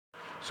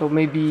So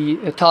maybe,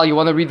 Tal, you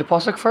want to read the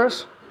pasuk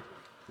first?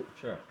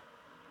 Sure.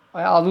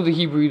 I'll do the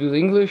Hebrew, you do the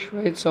English,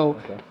 right? So,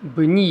 Okay.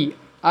 B'ni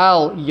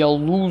al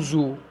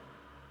yaluzu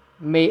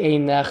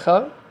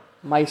me'einecha.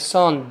 My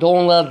son,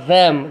 don't let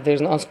them,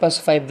 there's an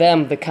unspecified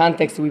them, the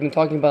context that we've been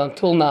talking about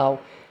until now,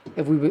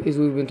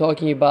 we've been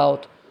talking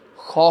about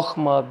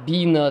chokhmah,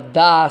 bina,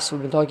 das,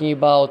 we've been talking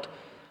about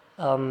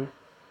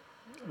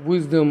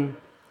wisdom,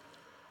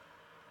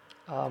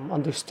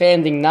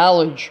 understanding,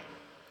 knowledge.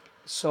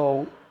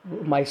 So,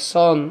 my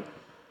son,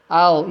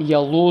 al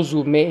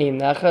yaluzu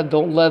me'einecha,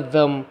 don't let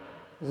them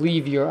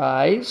leave your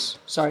eyes.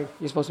 Sorry,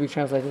 you're supposed to be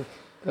translating.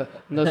 My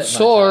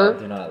Nutsor, child,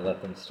 do not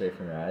let them stray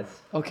from your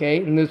eyes. okay,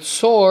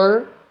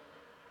 Nutsor,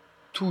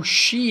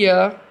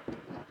 Tushia,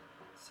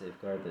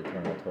 Safeguard the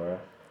eternal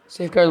Torah.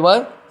 safeguard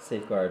what?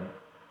 Safeguard.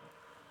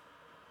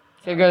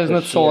 Safeguard is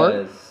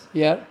Nutsor.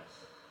 Yeah.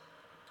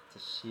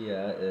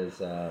 Tashia is,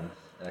 it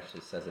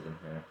actually says it in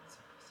here.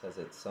 It says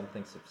it's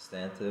something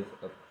substantive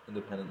of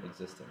independent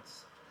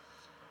existence.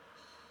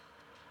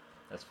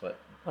 That's what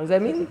What does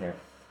that it says mean? in here.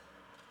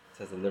 It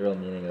says the literal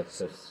meaning of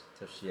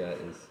Tashia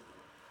is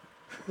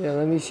Yeah,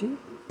 let me see.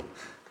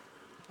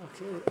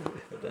 Okay.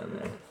 put down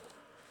there.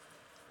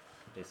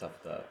 Based off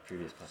the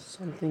previous passage.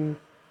 Something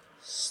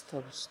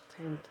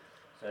substantive.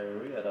 Sorry, were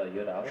we at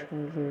Yud Aleph?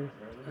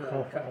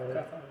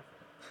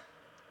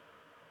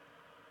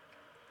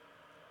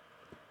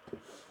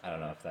 I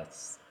don't know if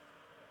that's...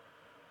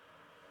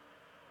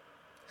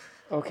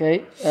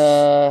 Okay.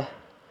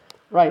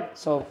 Right.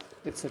 So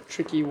it's a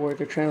tricky word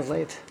to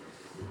translate.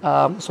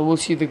 So we'll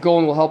see. The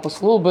Gaon will help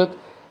us a little bit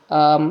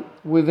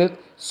with it.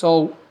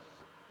 So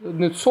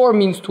Nutsor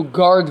means to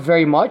guard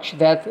very much.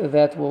 That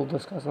we'll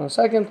discuss in a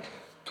second.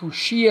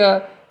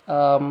 Tushia,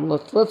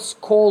 let's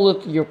call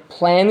it your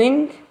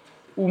planning.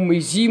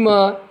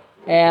 Umizima,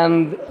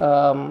 and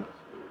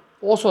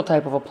also a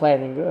type of a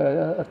planning,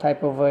 a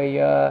type of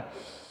a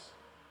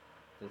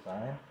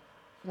Design?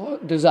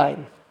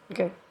 design.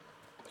 Okay.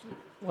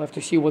 We'll have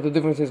to see what the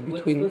difference is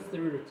between. What's the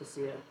root of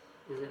Tasiya?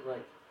 Is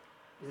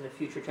it a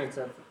future tense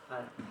of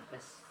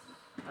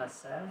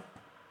Asad?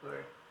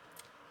 Or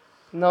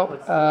No,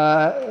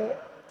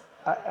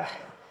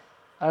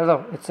 I don't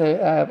know. It's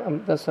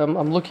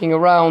I'm looking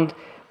around.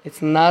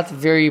 It's not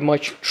very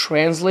much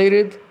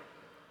translated.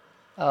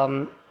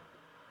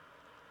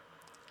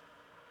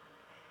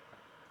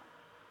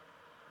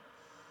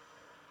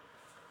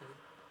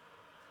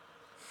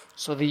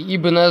 So the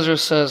Ibn Ezra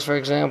says, for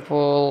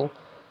example,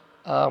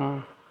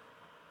 That's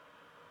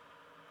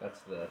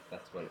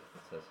what it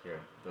says here.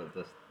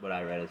 What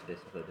I read is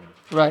basically the...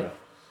 right.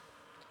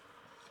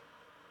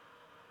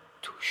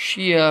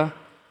 Tushia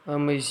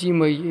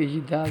Amazima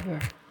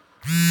Yidagar.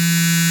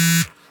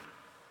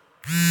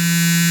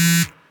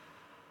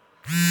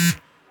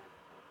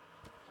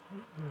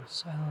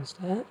 Silence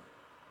that.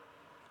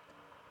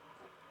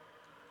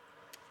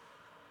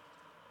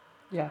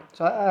 Yeah,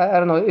 so I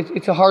don't know.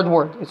 It's a hard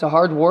word. It's a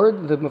hard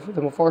word. The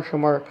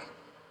Mefarshim are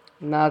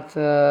not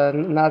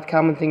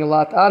commenting a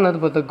lot on it,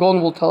 but the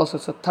Gon will tell us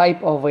it's a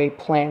type of a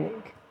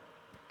planning.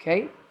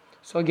 Okay?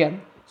 So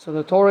again,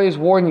 the Torah is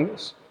warning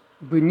us.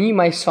 B'ni,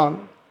 my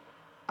son,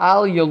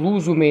 al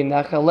yaluzu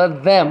me'einecha,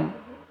 let them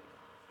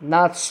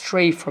not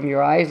stray from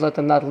your eyes, let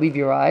them not leave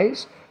your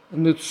eyes.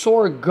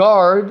 Nutsor,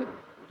 guard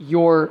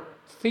your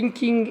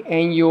thinking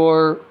and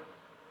your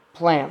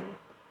plan.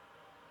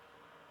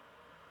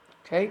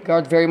 Okay,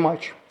 guard very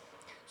much.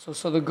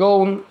 So the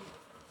Gaon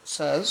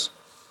says,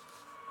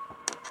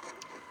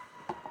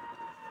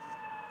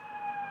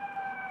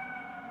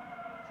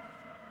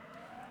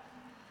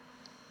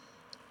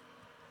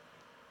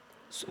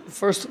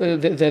 first,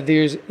 that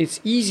it's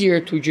easier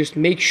to just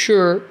make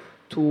sure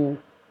to,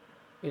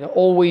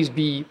 always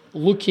be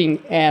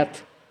looking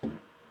at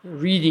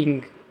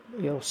reading,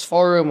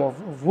 Sfarim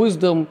of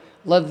wisdom.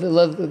 Let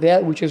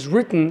that which is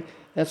written.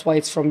 That's why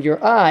it's from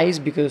your eyes,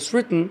 because it's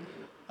written.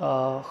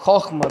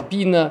 Chokhmah,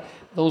 bina.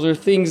 Those are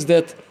things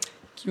that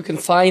you can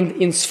find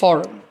in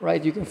Sfarim,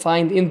 right? You can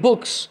find in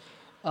books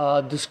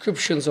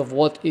descriptions of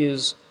what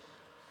is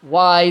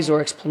wise or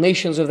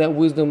explanations of that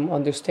wisdom,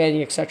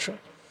 understanding, etc.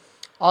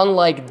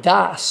 Unlike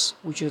das,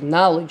 which is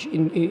knowledge,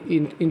 in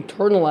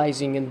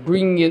internalizing and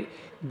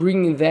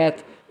bringing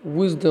that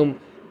wisdom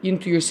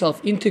into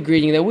yourself,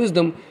 integrating that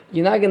wisdom,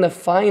 you're not going to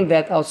find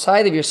that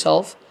outside of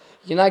yourself.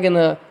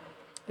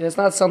 That's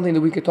not something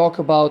that we could talk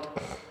about,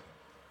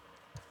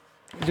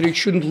 that it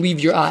shouldn't leave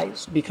your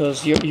eyes,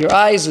 because your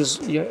eyes is,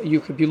 you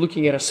could be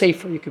looking at a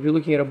sefer, you could be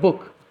looking at a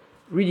book,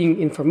 reading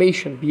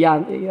information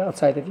beyond,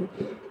 outside of you.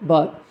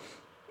 But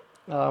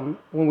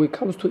when it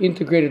comes to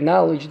integrated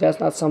knowledge, that's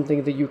not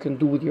something that you can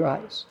do with your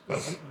eyes.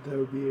 That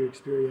would be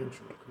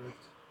experiential,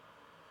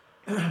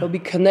 correct? They'll be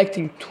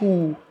connecting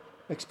to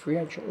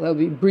experiential. They'll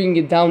be bringing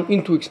it down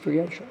into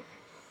experiential.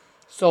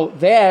 So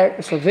there,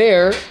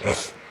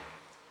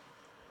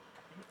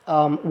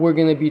 we're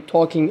going to be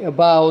talking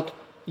about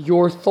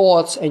your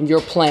thoughts and your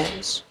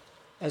plans,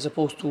 as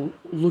opposed to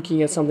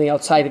looking at something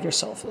outside of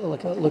yourself,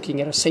 like looking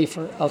at a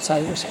sefer outside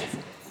of yourself.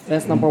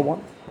 That's number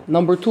one.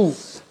 Number two,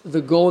 the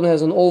Gaon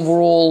has an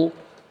overall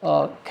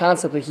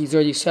concept that he's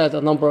already said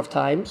a number of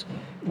times,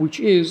 which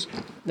is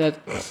that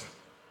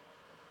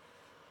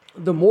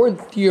the more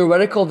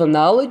theoretical the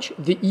knowledge,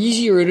 the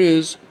easier it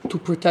is to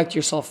protect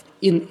yourself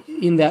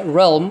in that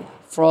realm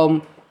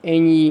from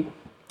any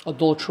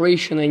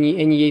adulteration, any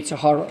Yetzer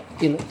Hara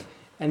in it.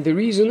 And the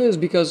reason is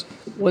because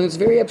when it's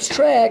very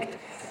abstract,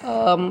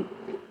 I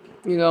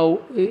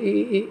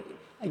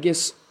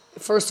guess,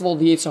 first of all,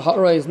 the Yetzer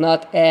Hara is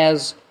not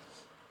as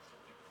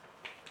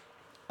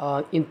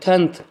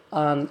intent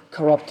on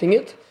corrupting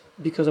it,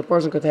 because a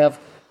person could have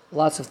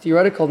lots of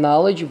theoretical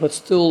knowledge but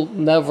still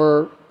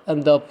never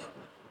end up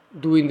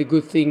doing the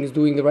good things,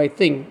 doing the right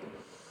thing.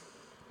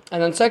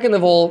 And then second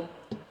of all,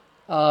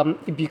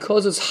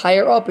 because it's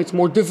higher up, it's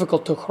more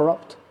difficult to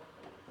corrupt,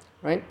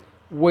 right?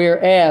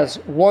 Whereas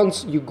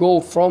once you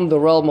go from the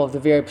realm of the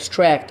very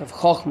abstract, of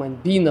Chokhmah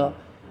and Bina,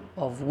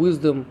 of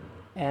wisdom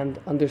and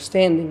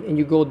understanding, and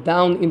you go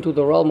down into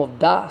the realm of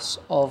Das,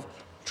 of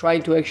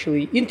trying to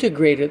actually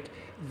integrate it,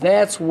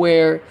 that's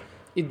where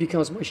it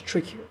becomes much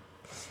trickier.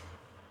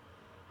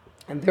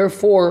 And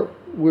therefore,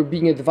 we're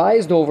being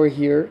advised over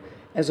here,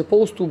 as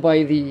opposed to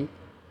by the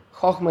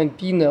Chokhmah and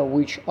Bina,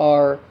 which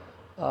are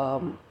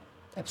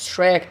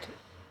abstract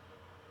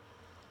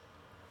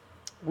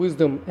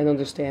wisdom and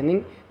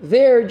understanding,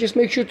 there, just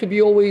make sure to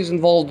be always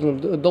involved in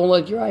them. Don't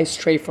let your eyes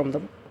stray from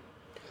them.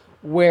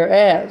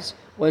 Whereas,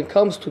 when it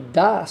comes to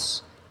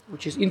Das,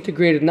 which is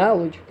integrated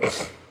knowledge,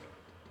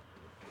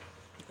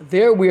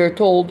 there we are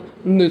told,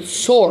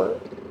 Nitzor,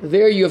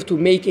 there you have to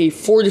make a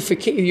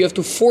fortification, you have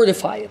to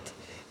fortify it.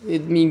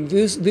 It means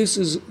this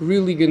is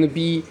really going to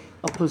be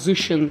a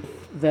position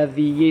that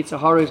the Yetzer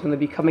Hara is going to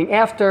be coming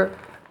after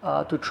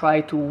to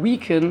try to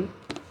weaken,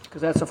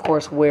 because that's of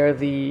course where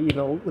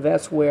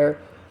that's where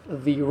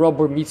the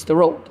rubber meets the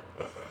road.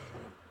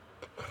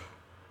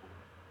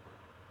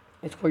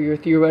 It's where your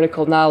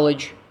theoretical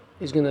knowledge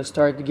is going to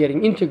start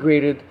getting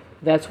integrated.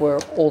 That's where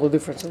all the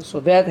difference is. So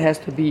that has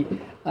to be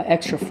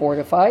extra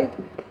fortified.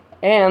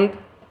 And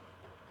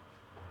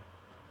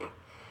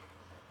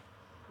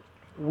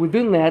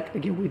within that,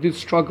 again, we did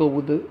struggle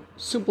with the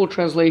simple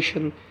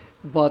translation,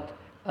 but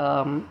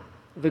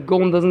the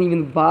Gaon doesn't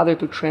even bother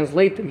to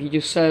translate them. He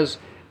just says,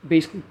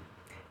 basically,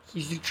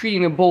 he's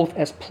treating them both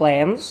as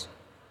plans,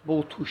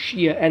 both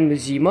Tushia and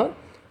Mizima,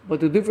 but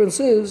the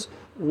difference is,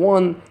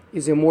 one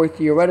is a more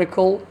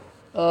theoretical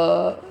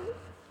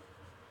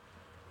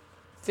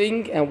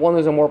thing, and one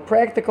is a more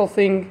practical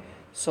thing.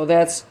 So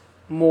that's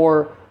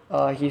more,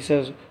 he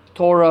says,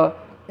 Torah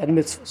and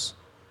mitzvahs.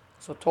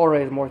 So Torah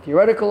is more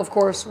theoretical, of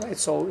course, right?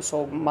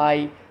 So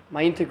my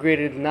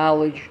integrated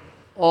knowledge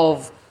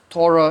of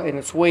Torah and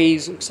its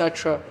ways,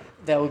 etc.,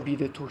 that would be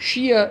the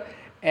Tushia,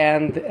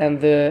 and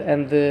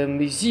the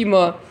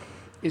Mizima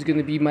is going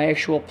to be my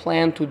actual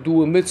plan to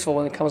do a mitzvah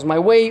when it comes my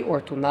way, or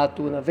to not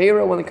do an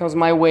Aveira when it comes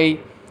my way.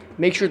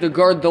 Make sure to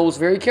guard those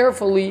very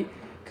carefully,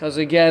 because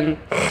again,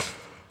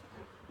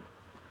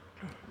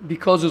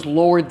 because it's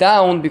lower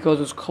down,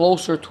 because it's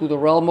closer to the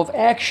realm of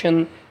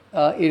action,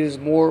 it is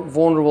more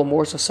vulnerable,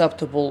 more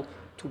susceptible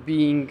to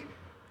being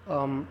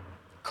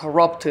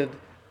corrupted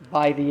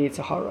by the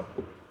Yetzer Hara.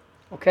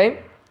 Okay?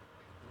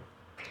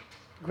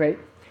 Great.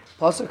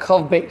 Pasuk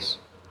Chav Beis.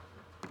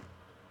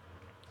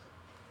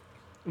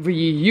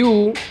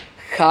 V'yiyu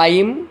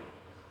chaim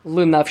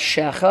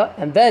l'nafshecha,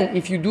 and then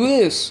if you do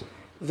this,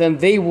 then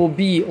they will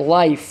be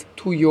life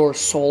to your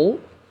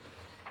soul.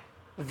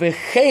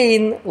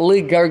 V'chein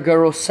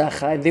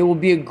l'gargarosecha, and they will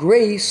be a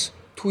grace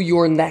to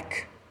your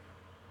neck,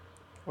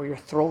 or your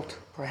throat,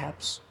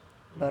 perhaps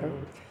better.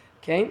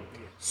 Okay,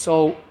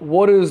 so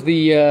what is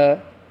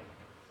the?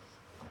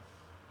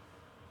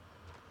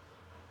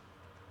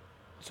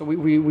 So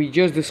we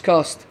just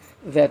discussed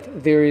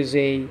that there is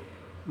a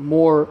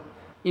more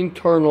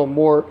internal,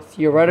 more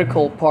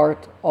theoretical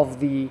part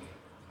of a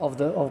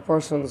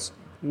person's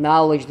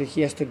knowledge that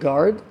he has to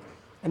guard,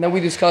 and then we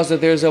discussed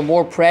that there's a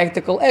more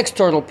practical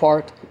external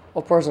part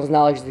of person's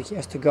knowledge that he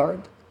has to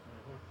guard,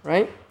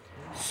 right?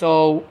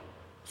 So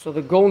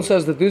the Gaon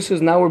says that this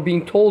is, now we're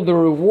being told the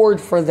reward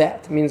for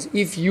that. It means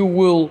if you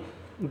will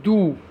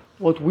do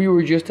what we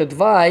were just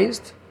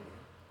advised,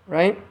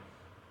 right,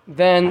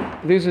 then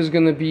this is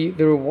going to be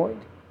the reward.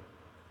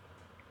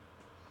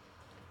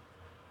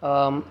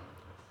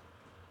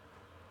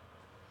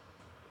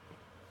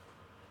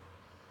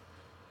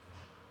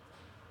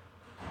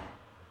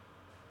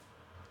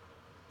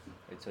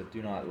 So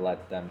do not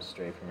let them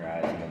stray from your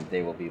eyes, and then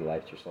they will be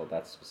life to your soul.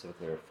 That's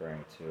specifically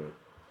referring to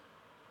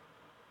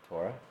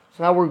Torah.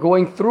 So now we're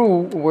going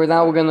through, we're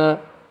going to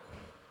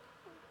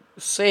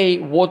say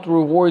what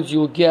rewards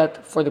you'll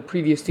get for the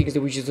previous things that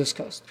we just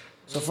discussed.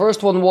 So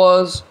first one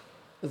was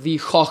the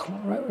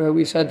Chokhmah, right? Where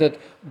we said that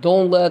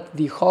don't let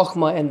the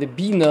Chokhmah and the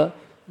Bina,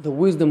 the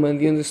wisdom and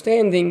the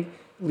understanding,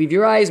 leave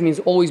your eyes. Means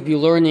always be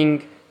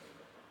learning,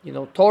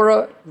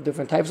 Torah,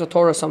 different types of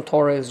Torah. Some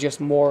Torah is just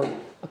more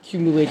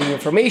accumulating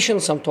information.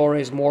 Some Torah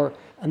is more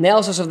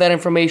analysis of that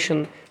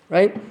information,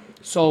 right?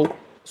 So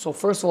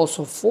first of all,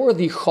 for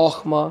the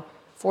Chokhmah,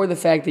 for the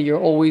fact that you're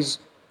always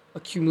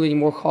accumulating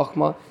more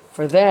Chokhmah,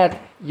 for that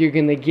you're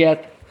going to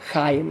get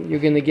Chaim. You're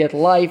going to get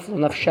life,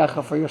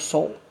 Nafshecha, for your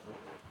soul.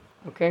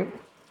 Okay?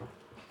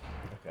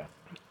 Okay.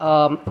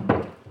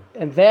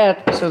 And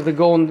that, says the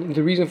Gaon,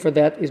 the reason for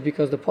that is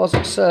because the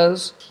Pasuk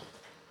says,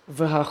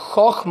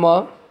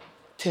 V'hachochma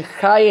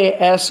techaye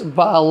es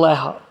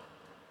ba'aleha.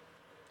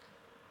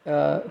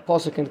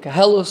 Pasuk in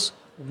Kahelus,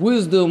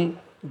 wisdom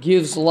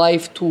gives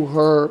life to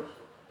her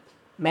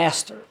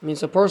master. It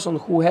means a person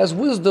who has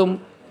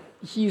wisdom,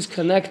 he is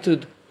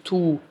connected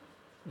to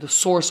the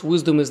source.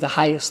 Wisdom is the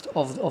highest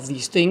of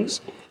these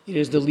things. It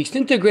is the least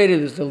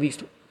integrated, it is the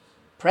least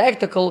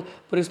practical,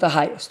 but it's the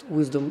highest.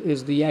 Wisdom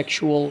is the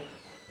actual,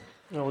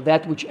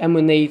 that which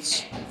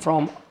emanates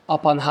from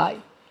up on high,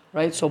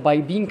 right? So by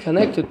being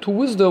connected to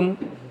wisdom,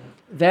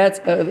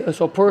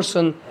 so a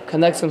person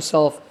connects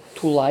himself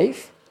to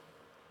life.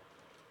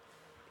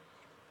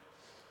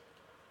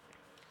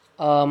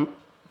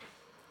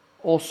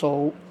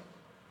 Also,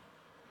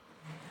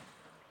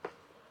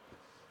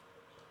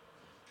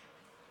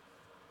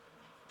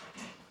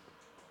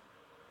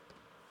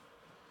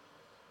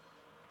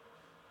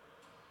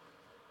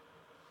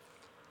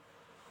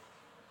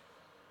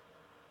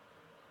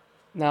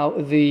 now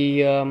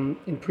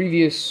in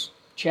previous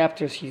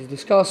chapters he's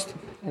discussed,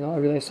 and I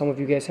realize some of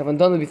you guys haven't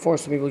done it before,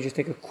 so maybe we'll just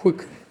take a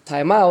quick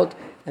time out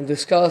and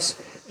discuss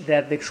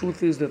that the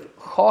truth is that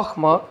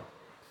Chochmah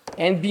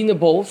and Bina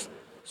both.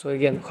 So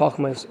again,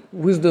 Chochmah is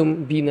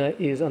wisdom, Bina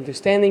is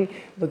understanding,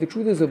 but the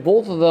truth is that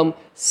both of them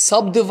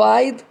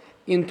subdivide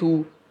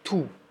into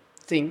two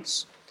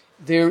things.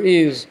 There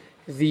is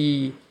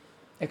the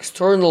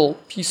external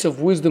piece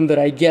of wisdom that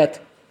I get,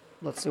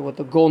 let's say what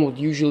the Gaon would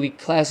usually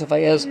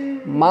classify as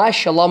Ma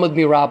Shalamad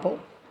Mirabo.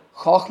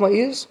 Chochmah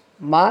is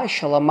Ma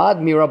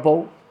Shalamad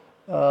Mirabo.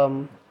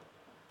 I'm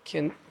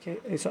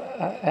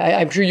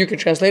sure you can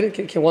translate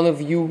it. Can one of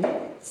you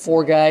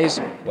four guys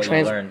What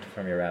you learned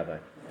from your rabbi.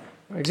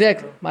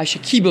 Exactly.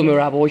 Ma'ashekiba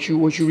mirabba,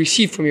 what you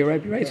receive from your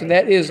rabbi, right? So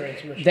that is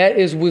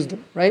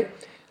wisdom, right?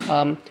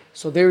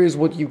 So there is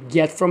what you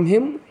get from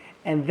him,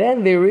 and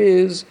then there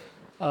is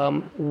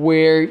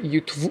where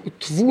you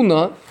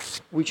tvuna,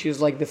 which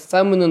is like the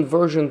feminine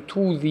version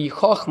to the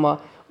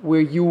chochmah,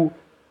 where you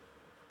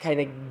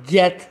kind of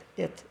get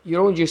it. You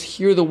don't just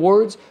hear the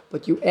words,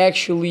 but you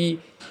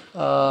actually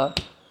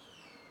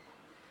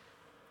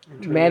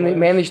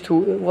manage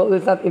to. Well,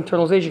 it's not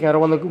internalization. I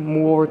don't want to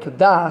move over to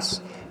das,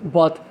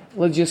 but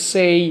let's just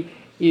say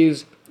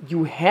is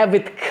you have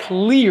it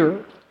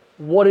clear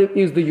what it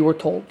is that you were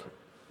told.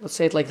 Let's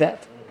say it like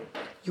that.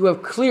 You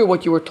have clear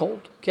what you were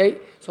told. Okay?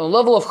 So on the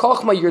level of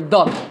Chochmah, you're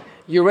done.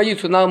 You're ready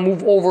to now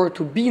move over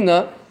to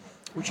Bina,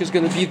 which is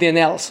going to be the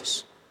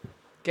analysis.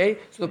 Okay?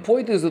 So the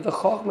point is that the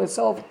Chochmah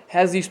itself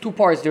has these two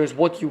parts. There is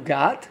what you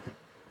got,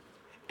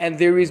 and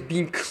there is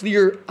being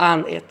clear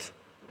on it.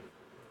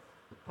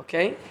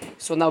 Okay?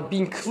 So now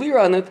being clear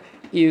on it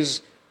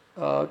is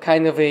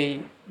kind of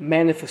a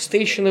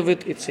manifestation of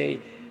it. It's a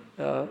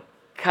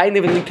kind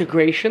of an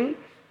integration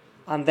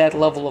on that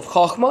level of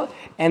Chochmah,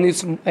 and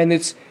it's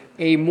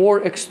a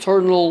more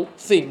external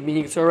thing,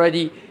 meaning it's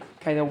already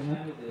kind of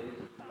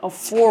a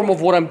form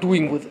of what I'm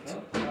doing with it.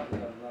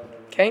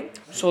 Okay,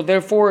 so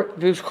therefore,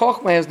 this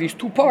Chochmah has these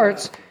two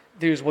parts.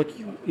 There's what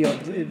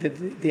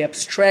the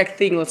abstract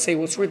thing. Let's say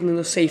what's written in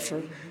the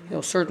Sefer,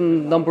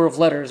 certain number of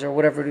letters or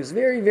whatever it is.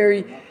 Very,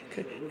 very,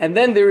 and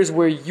then there is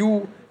where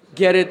you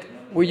get it,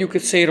 where you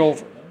could say it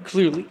over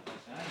clearly.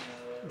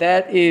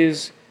 That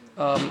is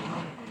a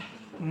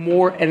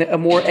more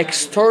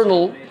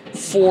external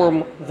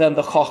form than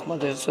the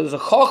Chochmah. So there's a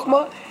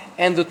Chochmah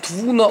and the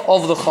Tvuna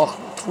of the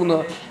Chochmah.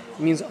 Tvuna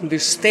means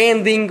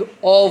understanding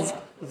of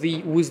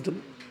the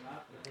wisdom.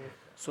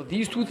 So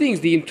these two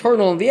things, the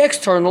internal and the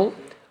external,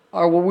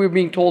 are what we're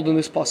being told in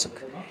this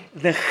pasuk.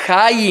 The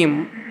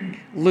Chaim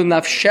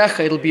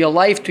l'nafshecha, it'll be a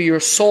life to your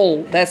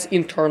soul. That's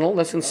internal,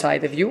 that's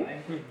inside of you.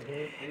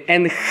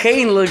 And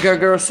Chein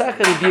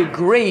l'gargarasecha, it'll be a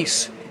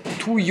grace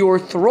to your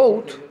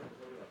throat.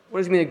 What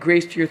does it mean, a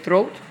grace to your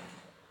throat?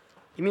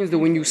 It means that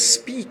when you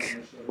speak,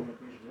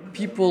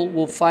 people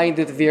will find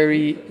it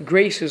very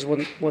gracious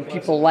when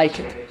people like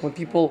it, when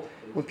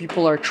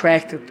people are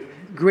attracted.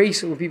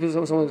 Grace, when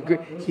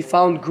he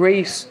found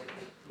grace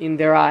in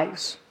their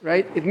eyes,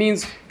 right? It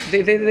means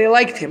they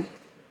liked him.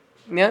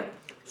 Yeah?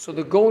 So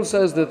the Gaon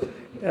says that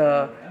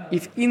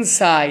if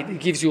inside it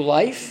gives you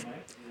life,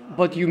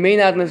 but you may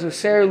not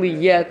necessarily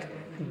yet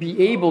be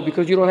able,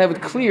 because you don't have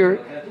it clear,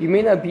 you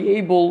may not be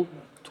able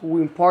to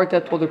impart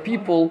that to other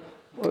people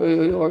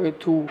or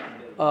to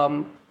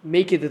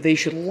make it that they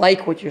should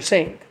like what you're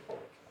saying.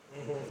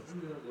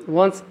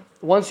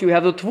 Once you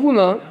have the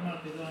tvuna,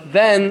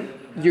 then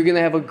you're going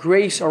to have a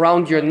grace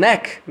around your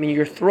neck. I mean,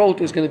 your throat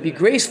is going to be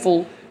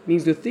graceful,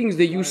 means the things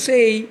that you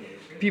say,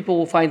 people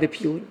will find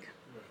appealing.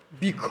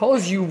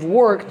 Because you've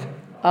worked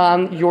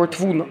on your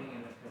tvuna.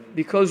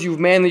 Because you've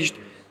managed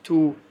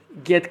to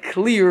get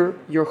clear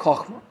your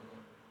chokhmah.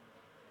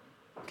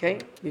 Okay?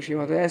 Misha, you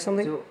want to add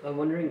something? So I'm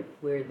wondering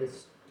where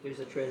there's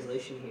a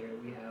translation here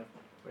we have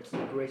where it's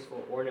a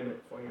graceful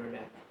ornament for your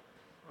neck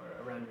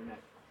or around your neck.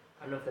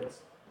 I don't know if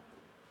that's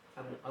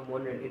I'm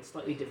wondering, it's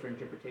slightly different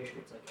interpretation.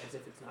 It's like as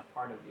if it's not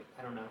part of you.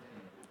 I don't know.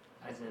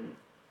 As in,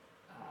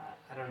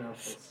 I don't know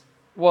if it's.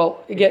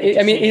 Well, again,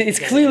 I mean, it's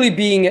clearly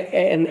being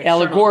an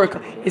allegorical.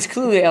 It's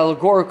clearly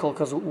allegorical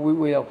because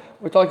we're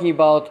talking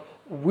about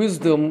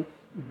wisdom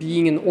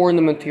being an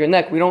ornament to your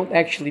neck. We don't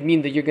actually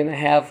mean that you're going to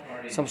have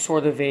some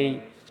sort of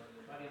a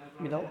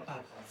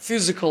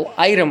physical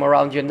item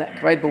around your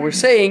neck, right? But we're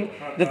saying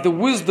that the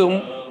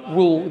wisdom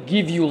will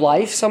give you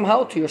life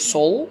somehow to your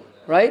soul,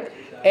 right?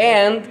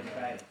 And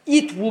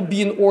it will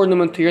be an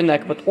ornament to your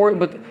neck, but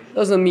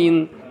doesn't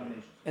mean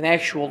an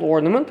actual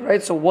ornament,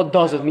 right? So what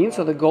does it mean?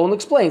 So the Gaon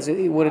explains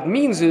it. What it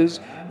means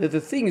is that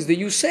the things that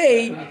you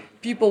say,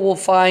 people will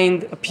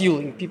find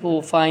appealing, people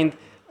will find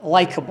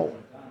likable.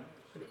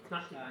 It's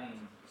not.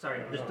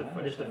 Sorry, just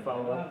to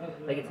follow up.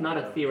 Like it's not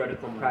a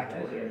theoretical and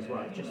practical here as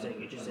well. It's just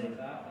saying,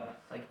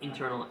 like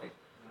internal.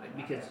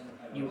 Because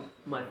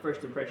my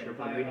first impression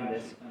upon reading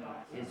this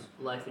is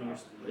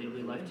it'll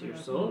be life to your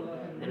soul,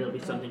 and it'll be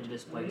something to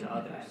display to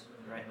others,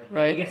 right?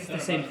 Right. I guess it's the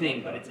same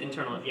thing, but it's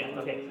internal. Yeah.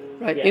 Okay.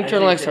 Right. Yeah,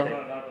 Internal, I external.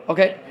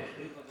 Okay.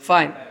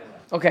 Fine.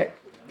 Okay.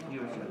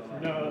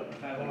 No,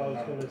 I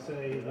was going to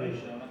say,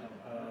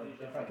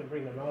 if I can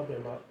bring them out, they're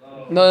not.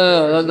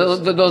 No,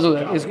 don't do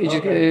that. It's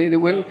just,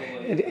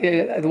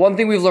 the one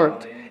thing we've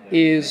learned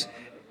is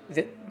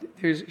that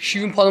there's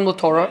Shivim Panim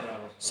LaTorah,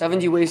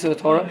 70 ways to the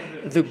Torah.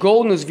 The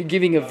Gaon is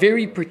giving a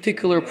very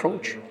particular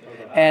approach,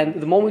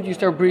 and the moment you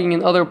start bringing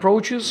in other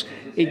approaches,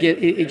 it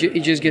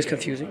just gets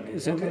confusing.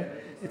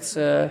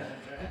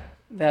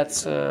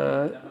 That's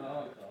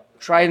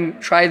tried and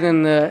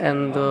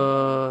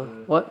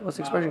what's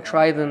the expression?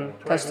 Tried and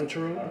tested.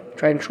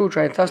 Tried and true.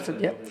 Tried and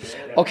tested. Yeah.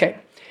 Okay.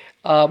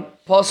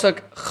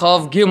 Pasuk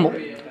Chav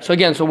Gimel. So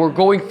again, we're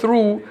going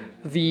through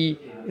the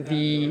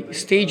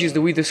stages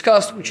that we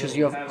discussed, which is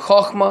you have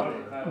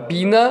Chochma,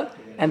 Bina,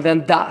 and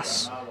then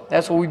Das.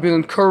 That's what we've been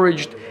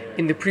encouraged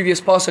in the previous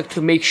pasuk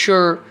to make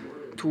sure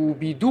to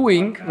be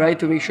doing, right?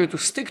 To make sure to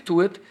stick to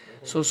it.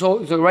 So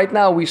right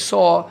now we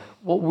saw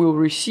what we'll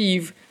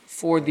receive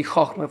for the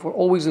Chochma. If we're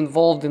always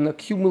involved in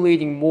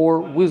accumulating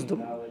more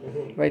wisdom,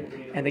 right?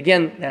 And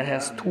again, that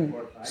has two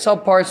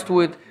subparts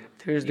to it.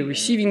 There's the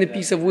receiving the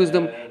piece of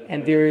wisdom,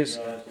 and there is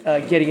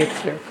getting it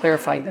clear,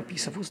 clarifying that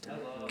piece of wisdom.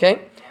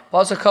 Okay?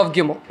 Pasuk Chav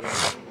Gimel.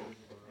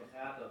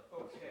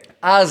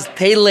 As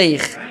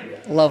Telech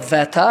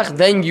Lavetach,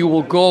 then you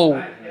will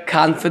go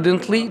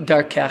confidently,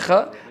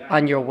 Darkecha,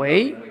 on your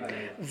way.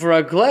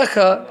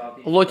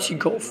 Vraglecha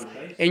Lotigof,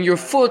 and your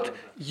foot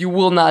you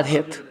will not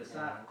hit.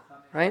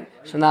 Right?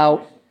 So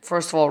now,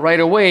 first of all, right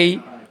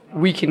away,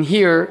 we can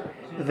hear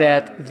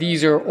that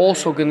these are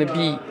also going to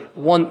be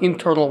one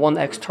internal, one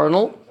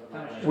external.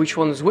 Which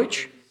one is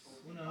which?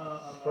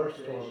 First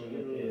one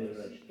is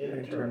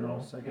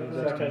internal,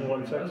 second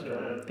one's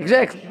external.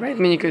 Exactly, right? I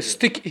mean, you can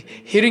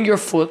hitting your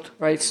foot,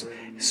 right?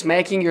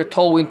 Smacking your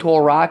toe into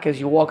a rock as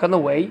you walk on the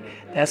way.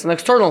 That's an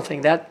external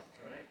thing. That's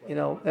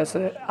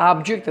an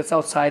object that's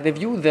outside of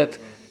you that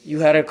you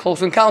had a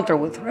close encounter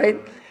with, right?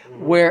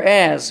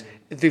 Whereas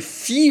the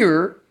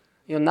fear,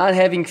 not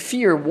having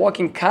fear,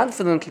 walking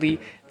confidently,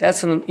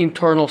 that's an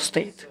internal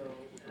state.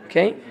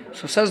 Okay?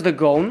 So says the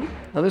Gaon.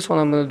 Now this one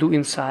I'm going to do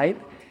inside.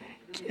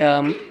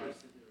 Because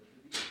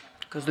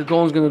the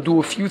Gaon is going to do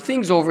a few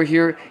things over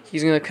here.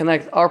 He's going to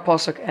connect our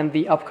pasuk and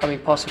the upcoming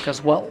pasuk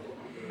as well.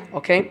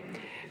 Okay?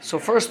 So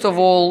first of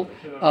all,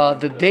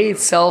 the day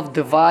itself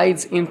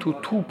divides into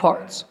two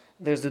parts.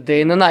 There's the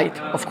day and the night,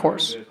 of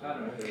course.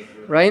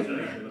 Right?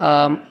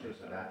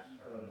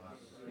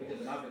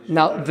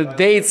 Now, the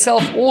day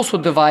itself also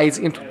divides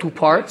into two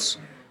parts,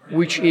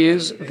 which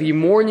is the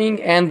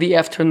morning and the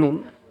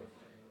afternoon.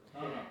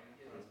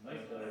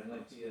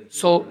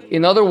 So,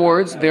 in other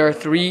words, there are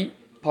three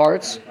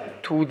parts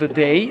to the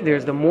day.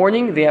 There's the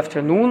morning, the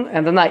afternoon,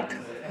 and the night,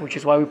 which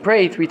is why we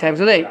pray 3 times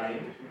a day.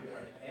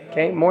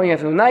 Okay, morning,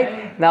 afternoon,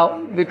 night. Now,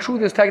 the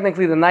truth is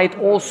technically the night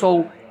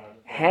also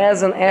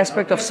has an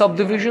aspect of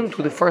subdivision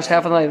to the first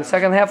half of the night and the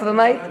second half of the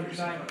night,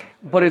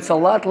 but it's a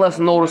lot less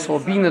noticeable,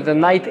 being that the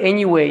night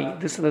anyway,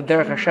 this is the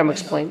Derech Hashem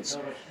explains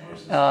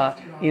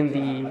in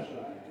the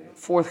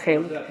fourth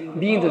Chelik,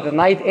 being that the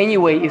night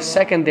anyway is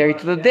secondary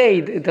to the day,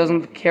 it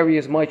doesn't carry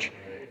as much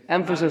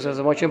emphasis, as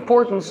much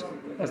importance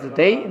as the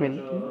day. I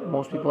mean,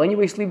 most people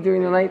anyway sleep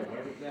during the night.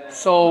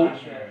 So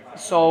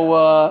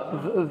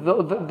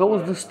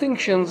those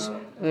distinctions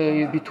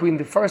between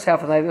the first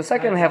half of the night and the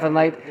second half of the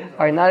night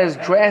are not as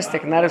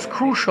drastic, not as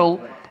crucial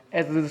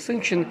as the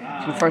distinction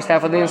between the first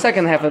half of the day and the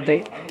second half of the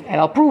day.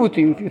 And I'll prove it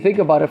to you if you think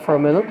about it for a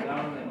minute.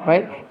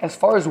 Right? As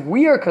far as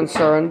we are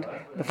concerned,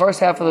 the first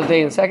half of the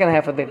day and the second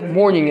half of the day, the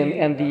morning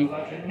and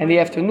the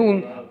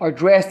afternoon, are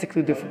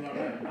drastically different.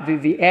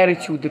 The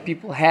attitude that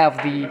people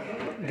have,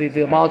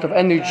 the amount of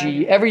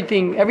energy,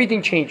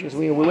 everything changes.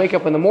 We wake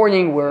up in the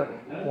morning, we're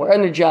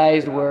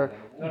energized, we're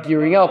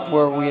gearing up,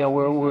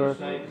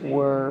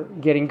 we're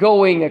getting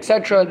going,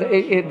 etc.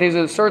 There's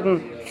a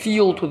certain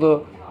feel to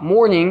the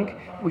morning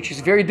which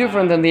is very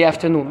different than the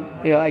afternoon.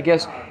 I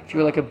guess if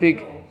you're like a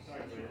big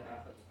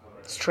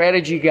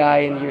strategy guy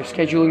and you're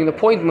scheduling an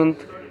appointment,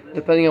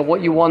 depending on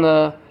what you want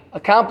to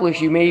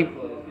accomplish, you may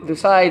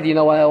decide,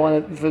 I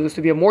want for this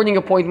to be a morning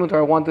appointment, or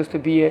I want this to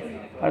be I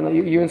don't know.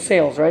 You're in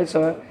sales, right?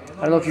 So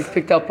I don't know if you've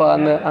picked up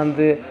on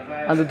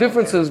the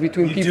differences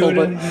between people,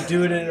 but you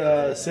do it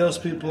in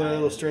salespeople are a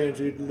little strange.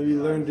 We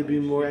learn to be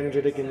more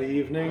energetic in the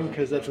evening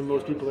because that's when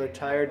most people are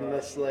tired, and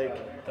that's like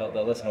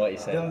They'll listen to what you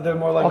say. they're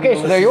more likely. okay.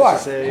 to So there listen you to are.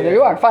 say, So there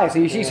you are. Fine. So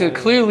you see, so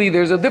clearly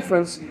there's a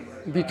difference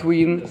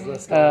between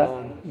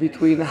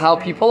how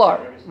people are.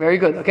 Very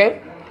good.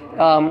 Okay.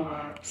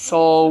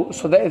 So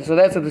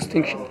that's a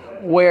distinction.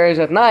 Whereas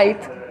at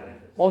night,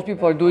 most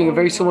people are doing a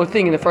very similar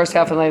thing in the first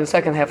half of the night and the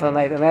second half of the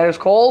night, and that is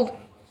called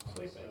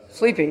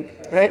sleeping,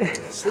 right?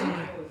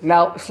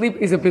 Now, sleep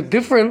is a bit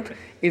different.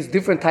 It's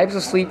different types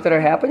of sleep that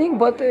are happening,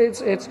 but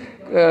it's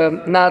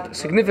not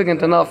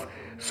significant enough.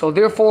 So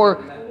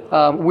therefore,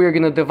 we're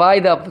going to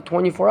divide up the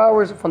 24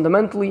 hours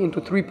fundamentally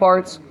into 3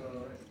 parts: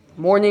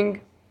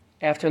 morning,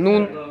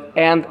 afternoon,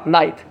 and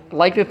night.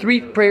 Like the 3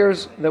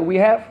 prayers that we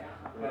have: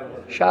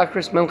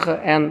 Shachris, Mincha,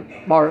 and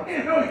Maariv.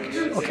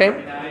 Okay?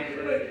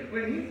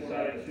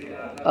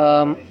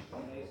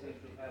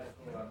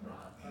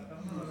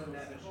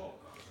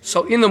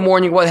 So in the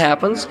morning, what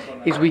happens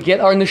is we get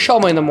our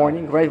neshama in the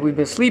morning, right? We've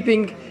been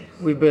sleeping,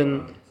 we've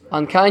been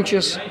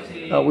unconscious,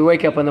 we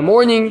wake up in the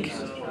morning,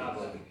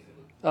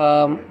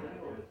 and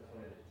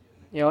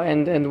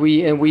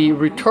we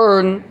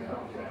return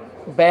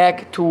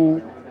back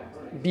to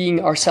being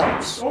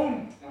ourselves.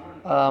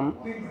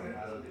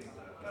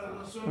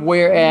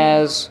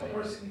 Whereas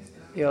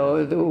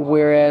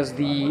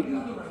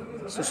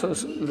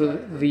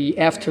the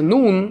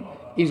afternoon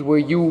is where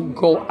you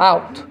go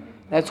out.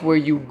 That's where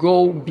you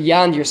go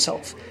beyond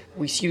yourself.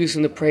 We see this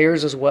in the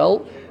prayers as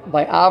well.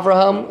 By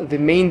Avraham, the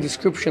main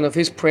description of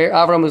his prayer,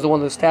 Avraham is the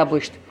one that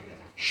established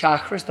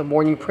Shachris, the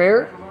morning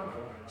prayer.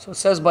 So it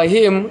says by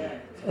him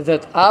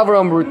that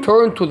Avraham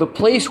returned to the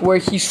place where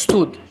he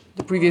stood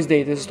the previous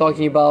day. This is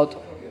talking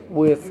about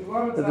with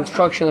the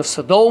destruction of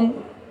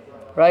Sodom,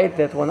 right?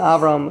 That when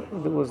Avraham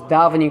was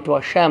davening to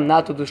Hashem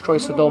not to destroy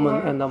Sodom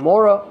and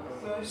Gomorrah,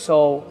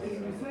 so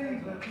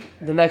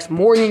the next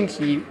morning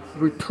he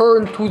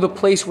returned to the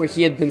place where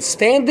he had been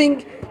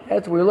standing.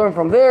 That's we learn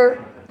from there,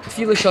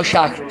 Tefillah Shel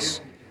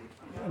Shachris.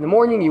 In the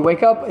morning you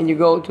wake up and you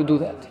go to do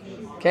that.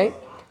 Okay?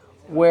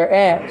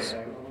 Whereas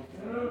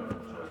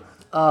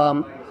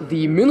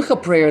the Mincha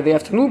prayer, the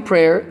afternoon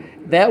prayer,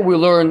 that we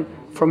learn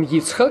from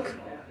Yitzchak.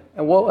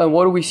 And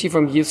what do we see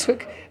from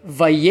Yitzchak?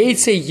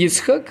 Vayetze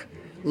Yitzchak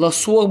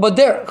lasuach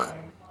baderech.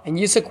 And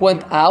Yitzchak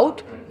went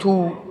out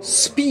to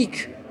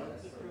speak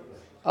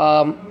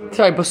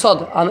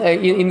basad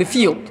in the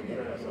field.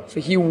 So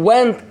he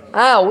went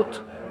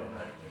out,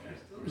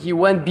 he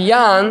went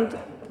beyond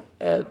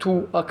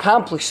to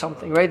accomplish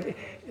something, right?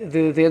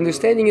 The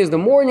understanding is the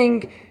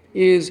morning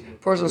is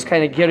person's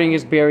kind of getting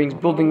his bearings,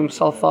 building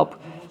himself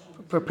up,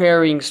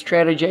 preparing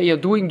strategy,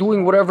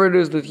 doing whatever it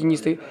is that he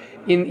needs to.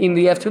 In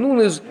the afternoon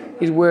is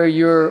where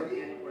you're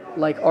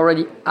like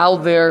already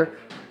out there,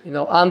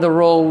 on the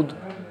road,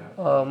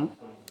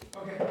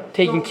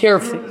 taking care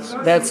of things.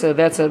 That's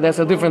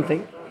a different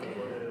thing.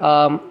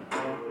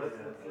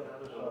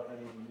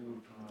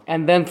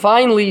 And then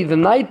finally, the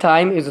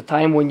nighttime is a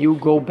time when you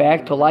go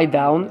back to lie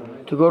down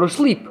to go to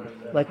sleep,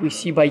 like we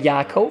see by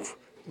Yaakov.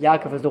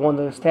 Yaakov is the one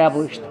that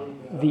established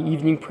the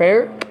evening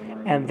prayer,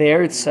 and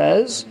there it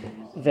says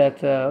that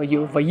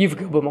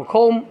Vayivga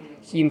b'makom,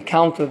 he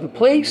encountered the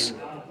place,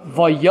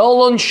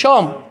 Vayalon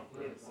sham,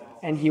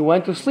 and he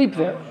went to sleep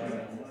there.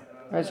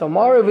 Right, so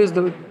Maariv is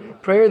the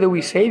prayer that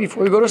we say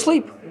before you go to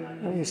sleep.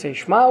 And you say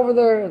Shema over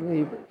there,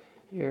 and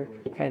you're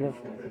kind of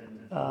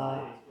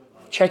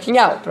checking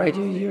out, right?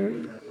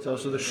 It's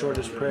also the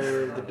shortest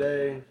prayer of the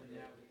day.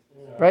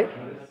 Right?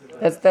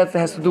 That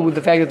has to do with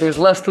the fact that there's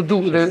less to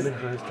do.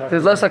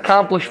 There's less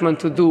accomplishment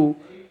to do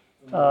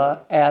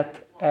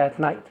at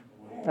night.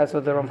 That's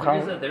what the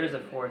Ramchal. There is a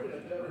 4th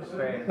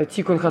prayer. The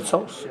Tikkun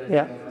Chatzos,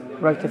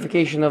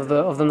 rectification of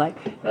the night.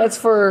 That's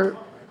for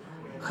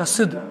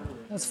Hasidim.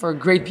 That's for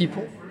great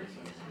people.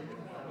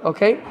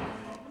 Okay.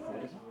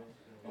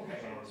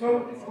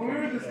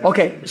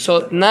 Okay.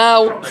 So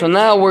now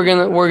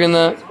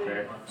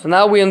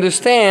we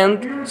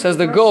understand. Says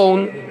the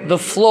Gaon, the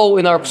flow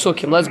in our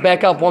psukim. Let's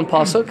back up one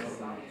pasuk.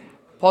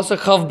 Pasuk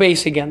Chav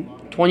Beis again,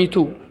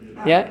 22.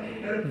 Yeah.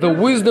 The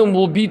wisdom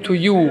will be to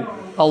you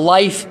a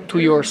life to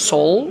your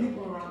soul,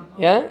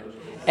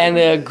 and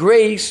a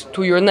grace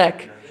to your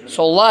neck.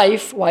 So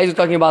life, why is it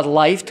talking about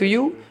life to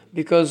you?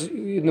 Because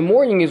in the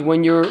morning is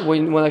when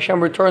Hashem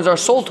returns our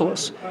soul to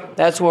us.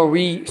 That's where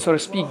we, so to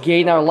speak,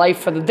 gain our life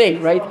for the day,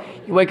 right?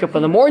 You wake up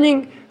in the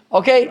morning,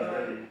 okay,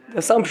 the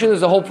assumption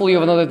is hopefully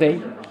of another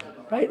day,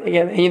 right?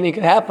 Again, anything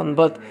could happen,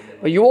 but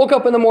you woke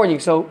up in the morning,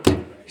 so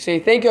you say,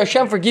 thank you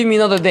Hashem for giving me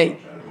another day.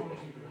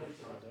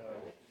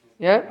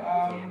 Yeah?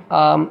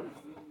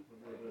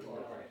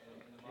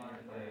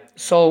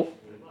 So,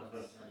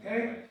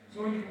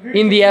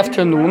 in the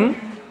afternoon,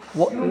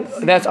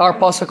 that's our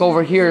pasuk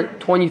over here,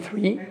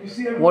 23.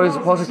 What does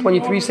pasuk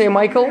 23 say,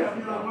 Michael?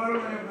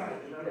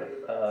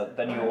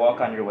 Then you walk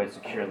on your way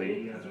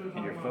securely,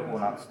 and your foot will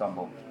not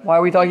stumble. Why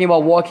are we talking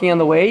about walking on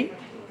the way?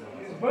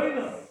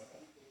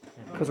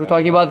 Because we're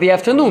talking about the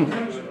afternoon.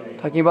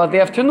 Talking about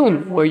the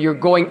afternoon, where you're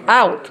going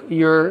out.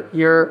 You're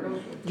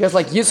just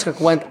like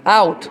Yitzchak went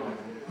out,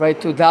 right,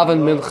 to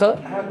daven mincha.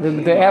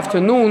 The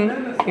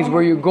afternoon is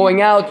where you're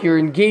going out. You're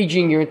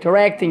engaging. You're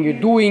interacting. You're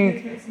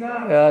doing.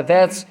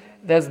 That's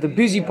the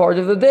busy part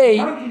of the day.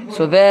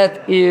 So that's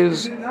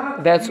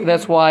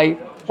why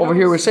over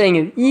here we're saying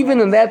it. Even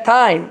in that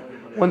time,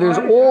 when there's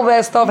all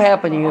that stuff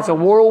happening, it's a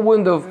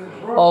whirlwind of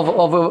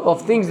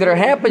things that are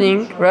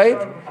happening, right?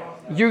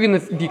 You're going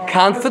to be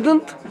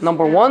confident,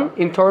 number one,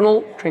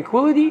 internal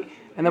tranquility,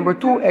 and number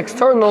two,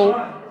 external,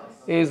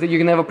 is that you're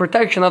going to have a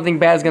protection, nothing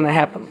bad is going to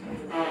happen.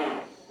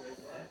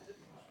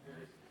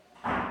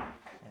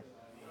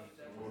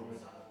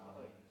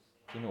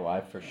 Do you know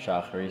why for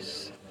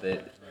Shacharis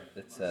it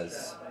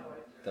says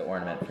the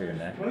ornament for your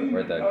neck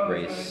or the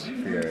grace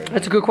for your...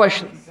 That's a good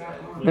question.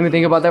 Let me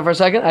think about that for a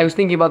second. I was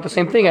thinking about the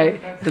same thing. I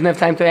didn't have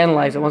time to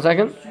analyze it. 1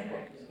 second.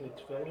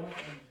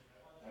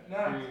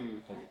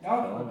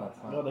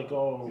 No, they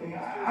go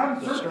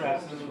the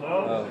straps.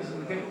 No.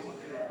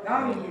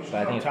 But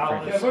I think it's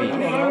referring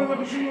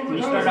to speech.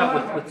 We start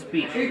out with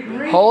speech.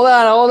 Hold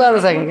on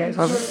a second, guys.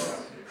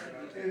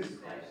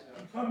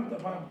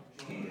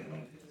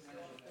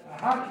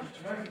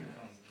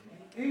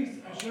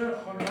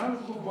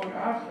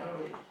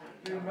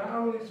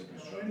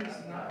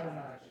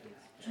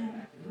 To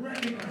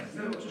recognize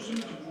that to show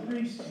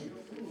grace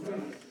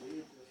with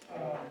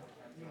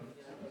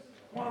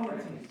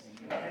qualities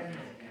and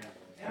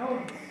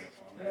talents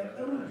that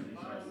abilities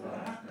that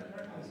have to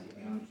recognize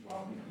in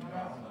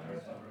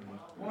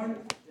one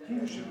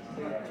kingship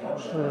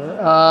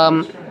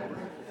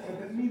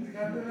that means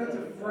that's a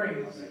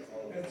phrase.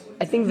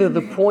 I think that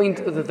the point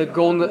that the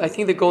goal, I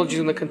think the goal is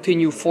going to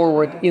continue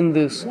forward in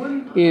this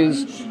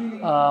is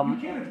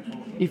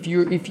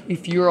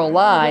if you're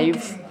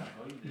alive,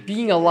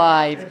 being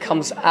alive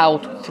comes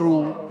out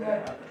through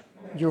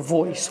your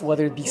voice,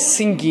 whether it be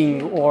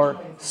singing or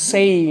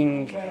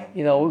saying,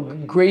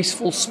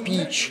 graceful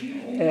speech,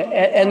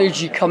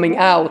 energy coming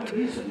out,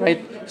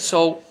 right?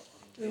 So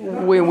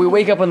when we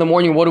wake up in the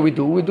morning, what do?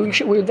 We're doing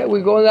we're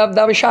going to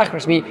daven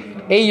shachris. I mean,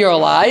 A, you're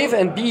alive,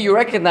 and B, you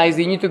recognize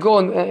that you need to go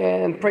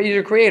and praise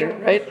your Creator,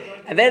 right?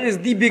 And that is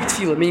the big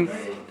tefillah. I mean,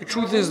 the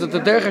truth is that the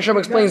Derech Hashem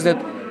explains that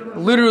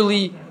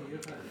literally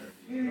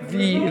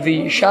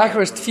the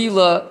Shacharis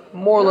tefillah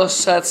more or less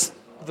sets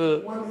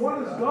the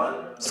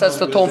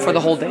tone for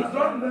the whole day.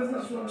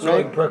 So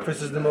like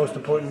breakfast is the most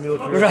important meal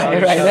for your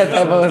Right, body. that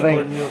type of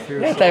thing. That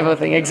That type of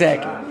thing,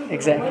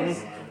 exactly.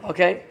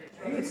 Okay.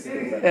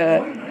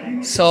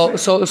 So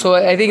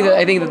I think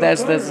that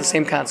that's the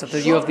same concept.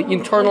 That you have the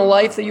internal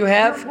life that you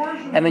have,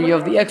 and then you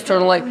have the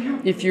external life.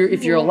 If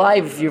you're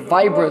alive, if you're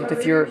vibrant,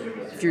 if you're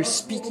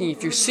speaking,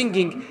 if you're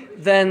singing,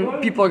 then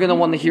people are going to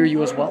want to hear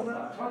you as well.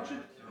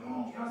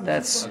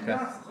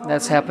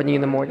 That's happening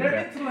in the morning.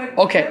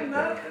 Okay,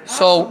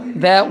 so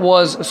that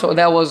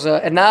was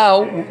and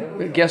now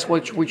guess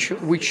which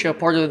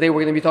part of the day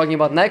we're going to be talking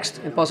about next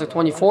in Pasuk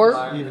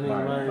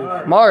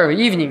 24. Marv,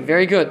 evening.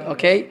 Very good.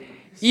 Okay,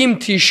 im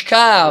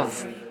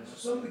tishkav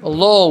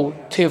lo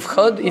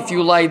tivchad. If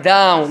you lie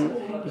down,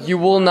 you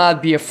will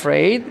not be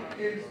afraid.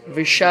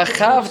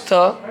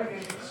 V'shachavta,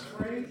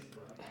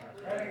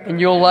 and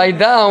you'll lie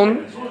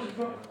down.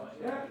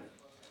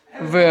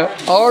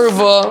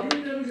 Ve'arva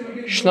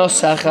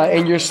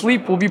and your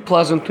sleep will be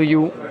pleasant to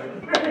you.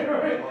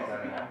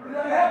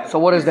 So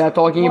what is that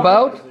talking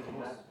about?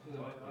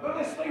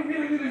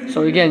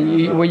 So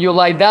again, when you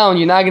lie down,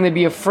 you're not going to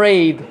be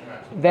afraid.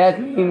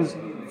 That means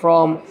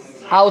from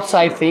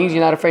outside things,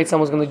 you're not afraid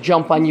someone's going to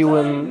jump on you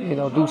and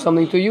do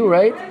something to you,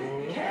 right?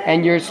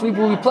 And your sleep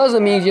will be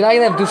pleasant means you're not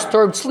going to have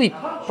disturbed sleep.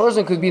 A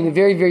person could be in a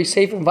very, very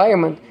safe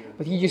environment,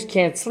 but he just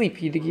can't sleep.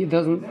 He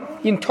doesn't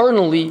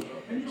internally.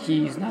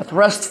 He's not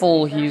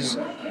restful. He's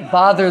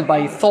bothered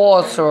by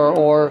thoughts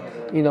or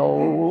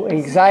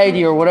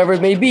anxiety or whatever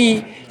it may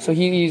be. So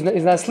he's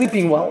not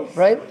sleeping well,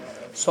 right?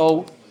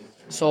 So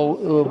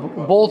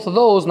both of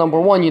those. Number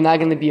one, you're not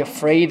going to be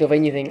afraid of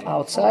anything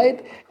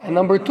outside, and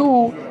number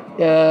two,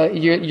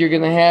 you're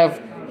going to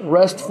have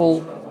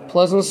restful,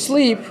 pleasant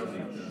sleep.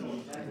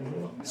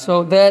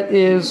 So that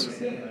is.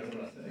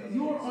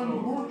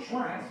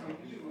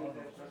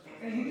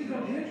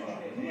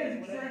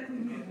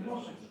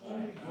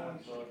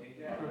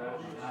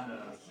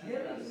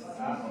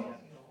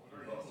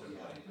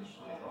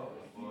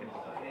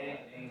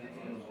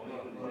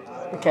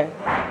 Okay.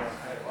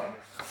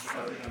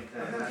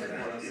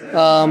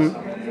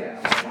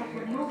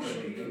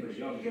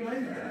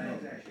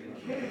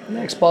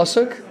 Next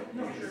pasuk.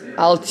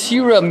 Al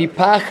tira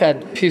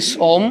mipachad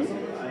pisom.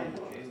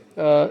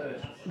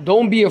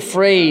 Don't be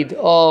afraid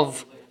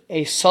of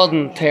a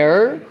sudden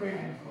terror.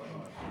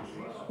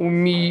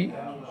 Umi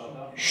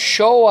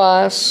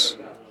shoas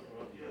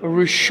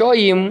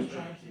rishoyim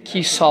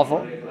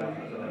kisava,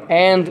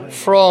 and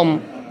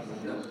from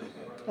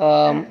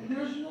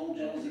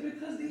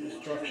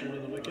Destruction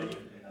of the wicked.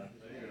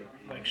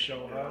 like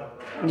Shoha.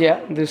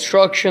 Yeah,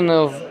 destruction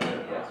of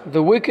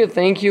the wicked,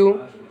 thank you,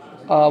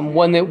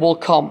 when it will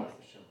come.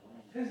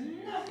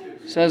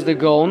 Says the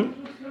Gaon.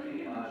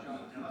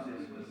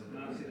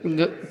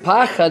 The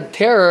pachad,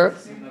 terror,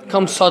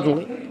 comes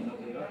suddenly.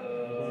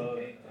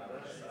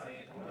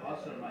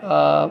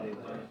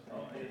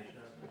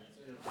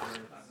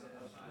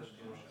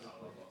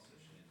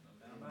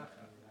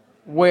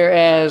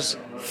 Whereas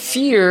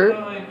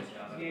fear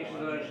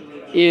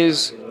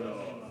is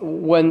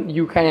when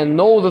you kind of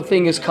know the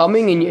thing is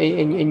coming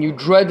and you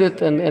dread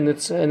it and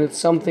it's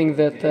something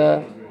that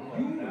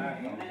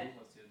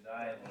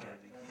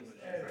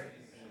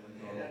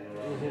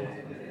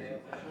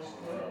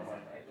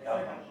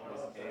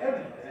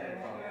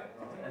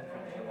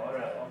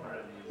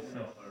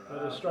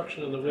The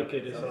destruction of the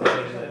wicked is something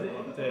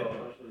that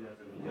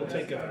will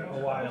take a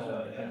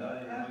while.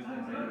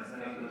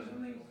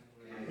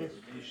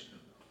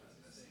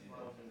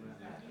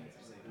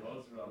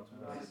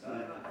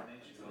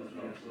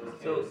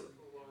 So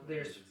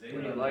there's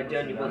when you lie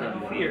down, you will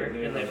not fear,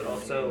 and then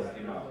also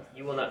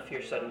you will not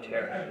fear sudden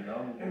terror.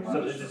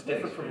 So is this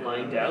different from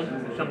lying down?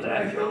 It comes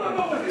after.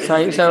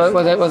 sorry,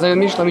 was that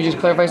Mish? Let me just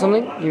clarify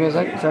something. Give me a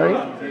sec. Sorry.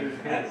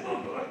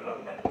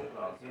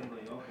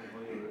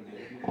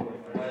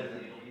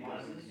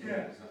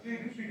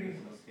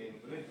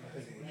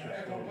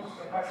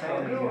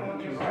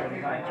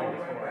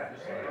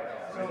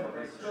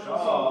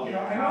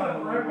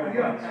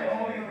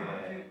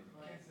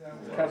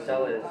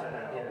 Kapsel is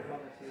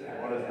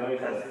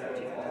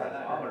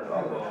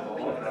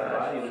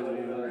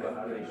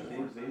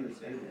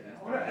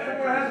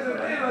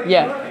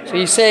Yeah. So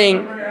he's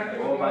saying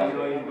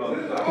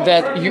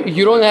that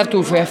you don't have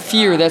to have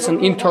fear. That's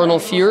an internal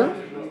fear.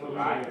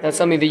 That's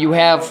something that you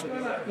have.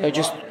 It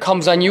just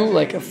comes on you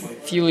like a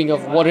feeling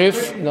of what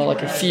if,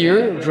 like a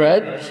fear,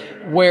 dread.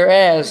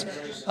 Whereas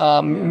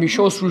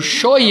Mishos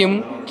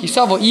Rishoyim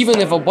Kisavo, even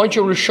if a bunch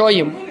of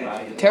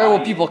Rishoyim, terrible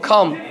people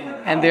come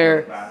and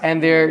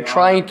they're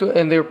trying to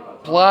and they're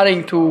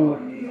plotting to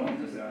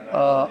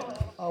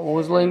what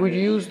was the language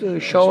used? To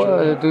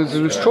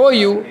destroy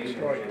you,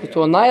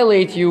 to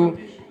annihilate you.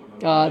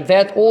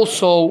 That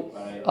also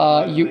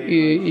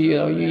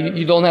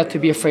you don't have to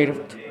be afraid of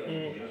it.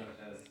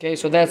 Okay,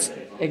 so that's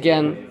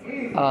again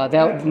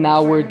that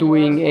now we're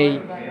doing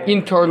a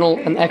internal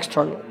and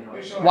external.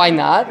 Why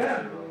not?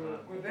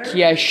 Ki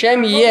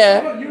Hashem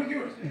yeh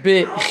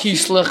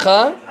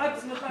b'chislecha,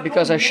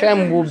 because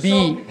Hashem will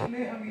be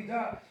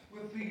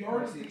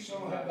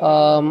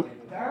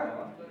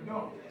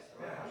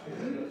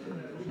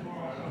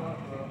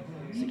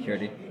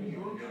Security.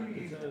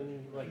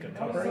 Like a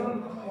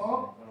covering.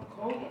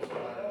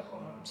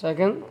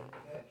 second.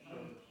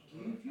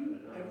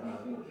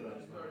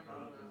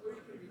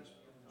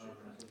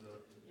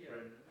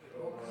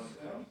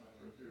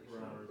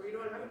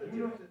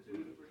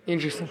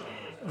 Interesting.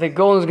 The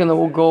goal is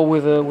gonna go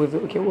with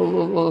okay.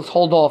 Let's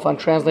hold off on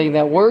translating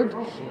that word.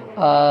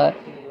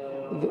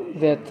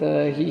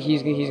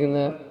 He's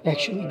gonna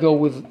actually go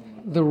with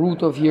the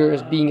root of here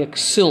as being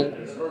exil.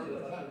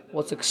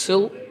 What's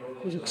exil?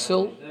 Who's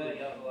exil?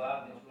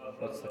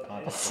 What's the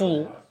context? A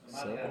fool.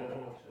 Sil?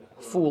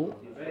 Fool.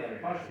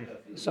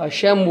 So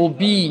Hashem will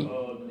be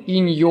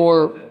in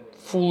your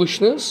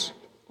foolishness.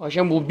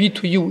 Hashem will be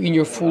to you in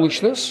your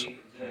foolishness.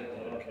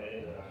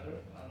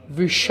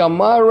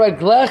 V'shamar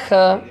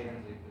raglecha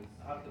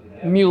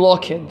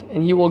miloked,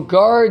 and He will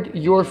guard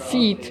your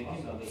feet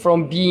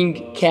from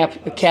being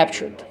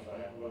captured.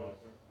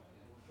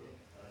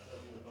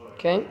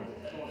 Okay,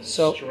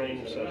 so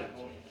Strange.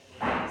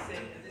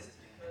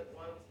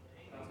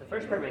 the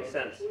first part makes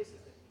sense.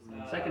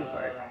 The second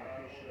part.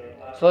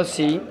 so let's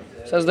see.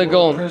 Says the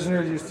Gaon.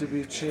 Prisoners used to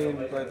be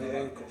chained by the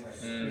ankles.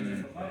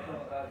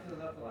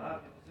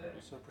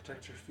 So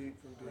protect your feet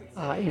from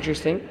being.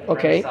 Interesting.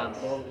 Okay.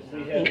 Well,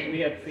 we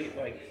had feet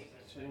like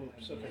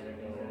something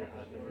ago.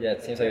 Yeah,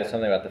 it seems like there's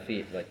something about the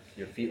feet. Like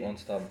your feet won't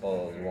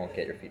stumble, you won't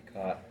get your feet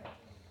caught.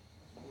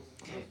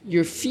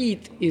 Your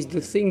feet is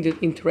the thing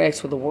that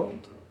interacts with the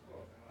world,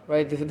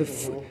 right?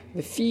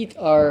 The feet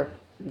are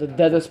the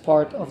deadest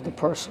part of the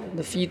person.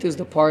 The feet is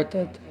the part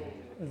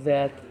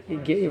that you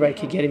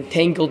get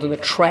entangled in a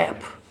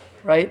trap,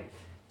 right?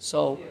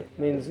 So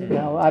means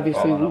now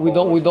obviously we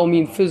don't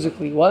mean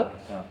physically. What?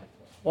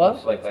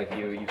 What? Like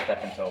you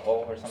step into a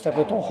hole or something? Step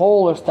into a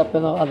hole or step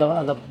in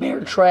on a bear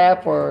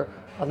trap or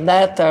a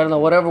net, I don't know,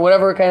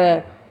 whatever kind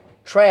of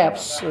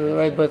traps,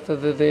 right? But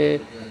the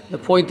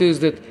point is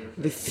that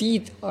the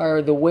feet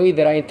are the way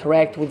that I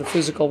interact with the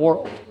physical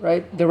world,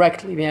 right?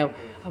 Directly.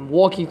 I'm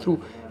walking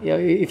through.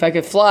 If I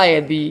could fly,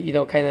 I'd be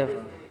kind of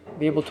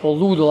be able to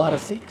elude a lot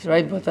of things,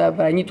 right? But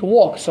I need to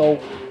walk, so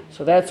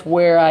that's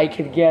where I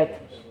could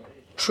get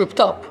tripped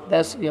up.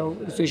 That's so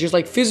it's just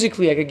like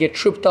physically, I could get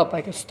tripped up.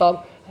 I could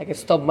stub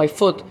my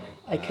foot.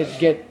 I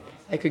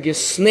could get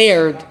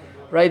snared,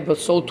 right? But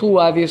so too,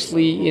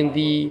 obviously, in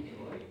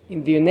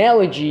the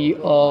analogy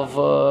of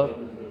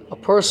a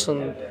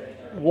person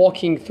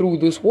walking through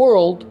this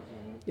world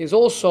is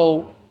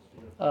also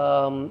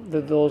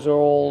those are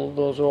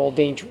all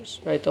dangerous,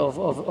 right?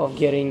 Of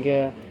getting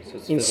So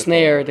it's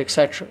ensnared,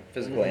 etc.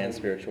 physical and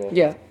spiritual.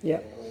 Yeah,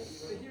 yeah.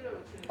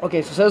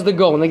 Okay, so says the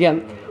Gaon, and again,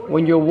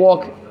 when you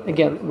walk,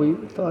 again, we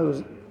thought it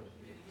was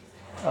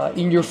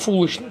in your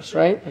foolishness,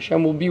 right?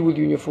 Hashem will be with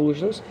you in your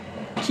foolishness.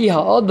 Ki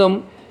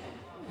ha'adam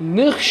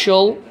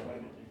nichshel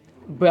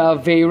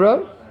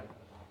be'aveira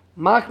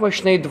makma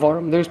shnei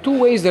dvarim. There's two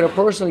ways that a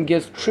person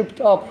gets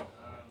tripped up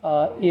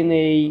in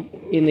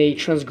a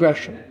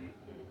transgression,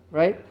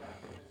 right?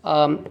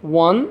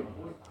 One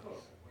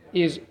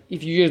is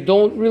if you just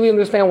don't really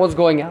understand what's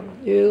going on.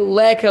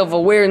 Lack of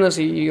awareness,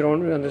 you don't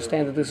really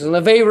understand that this is an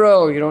Aveira,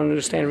 or you don't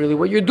understand really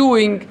what you're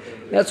doing.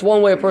 That's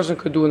one way a person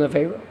could do an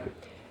Aveira.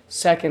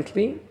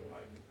 Secondly,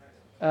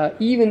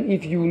 even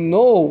if you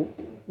know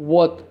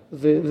what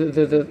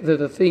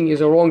the thing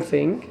is a wrong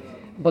thing,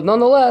 but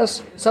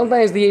nonetheless,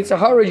 sometimes the Yetzer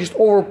Hara just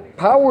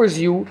overpowers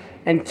you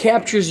and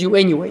captures you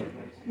anyway. I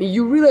mean,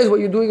 you realize what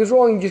you're doing is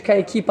wrong, you just kind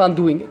of keep on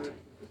doing it.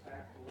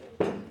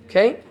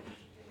 Okay?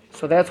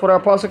 So that's what our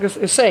pasuk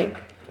is saying.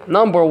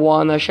 Number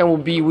one, Hashem will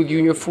be with you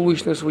in your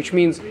foolishness, which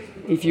means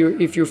if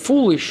you're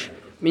foolish,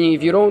 meaning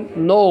if you don't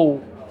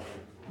know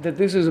that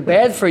this is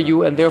bad for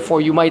you, and therefore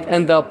you might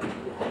end up,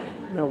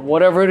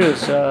 whatever it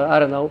is, I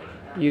don't know,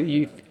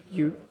 you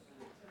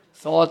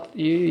thought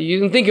you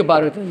didn't think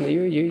about it, and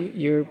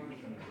you're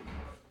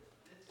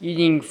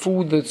eating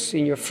food that's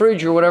in your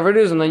fridge or whatever it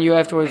is, and then you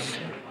afterwards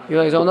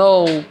realize, oh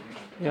no,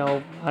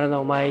 I don't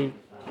know, my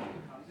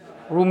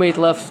roommate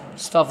left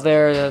stuff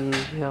there, and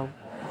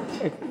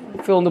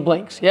fill in the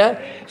blanks. Yeah.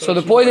 So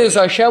the point is,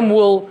 Hashem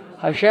will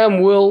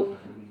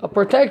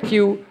protect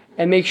you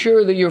and make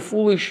sure that your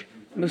foolish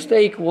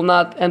mistake will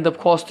not end up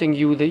costing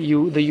you that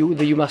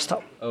you messed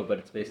up. Oh, but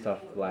it's based off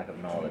lack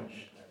of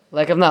knowledge.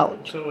 Lack of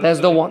knowledge. So That's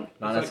the one.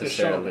 Not It's like a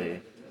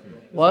necessarily.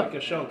 What? Like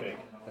a shell game.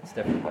 That's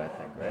different, I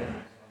think, right?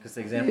 Because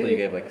the example you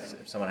gave, like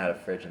if someone had a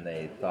fridge and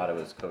they thought it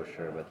was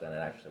kosher, but then it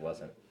actually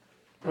wasn't.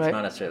 It's Right.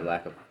 not necessarily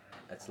lack of.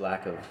 It's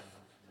lack of.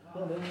 I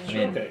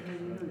Shell mean, game.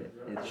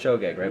 it's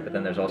shogeg, right? But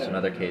then there's also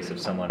another case of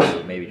someone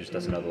who maybe just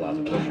doesn't know the laws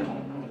of kosher.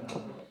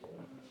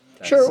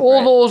 Sure, all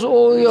Right. those, It's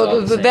all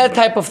the same. that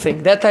type of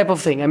thing. That type of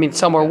thing. I mean,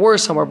 some are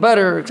worse, some are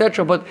better,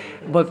 etc. But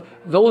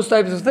those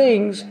types of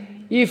things.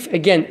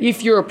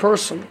 If you're a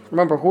person,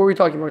 remember who are we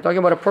talking about? We're talking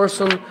about a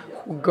person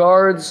who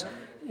guards,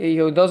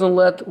 doesn't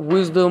let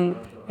wisdom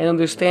and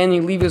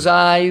understanding leave his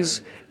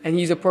eyes, and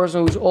he's a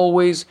person who's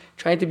always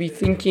trying to be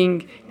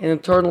thinking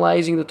and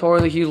internalizing the Torah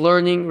that he's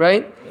learning,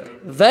 right?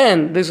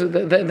 Then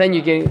then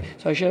you get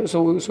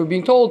so we're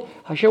being told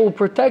Hashem will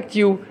protect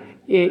you,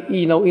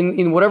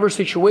 in whatever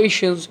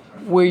situations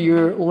where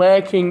you're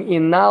lacking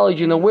in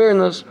knowledge and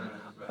awareness,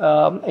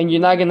 and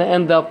you're not going to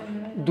end up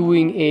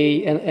doing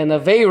an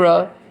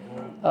Aveira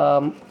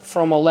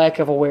from a lack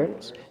of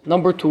awareness.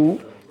 Number two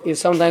is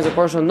sometimes a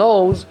person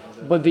knows,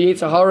 but the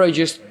Yetzer Hara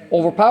just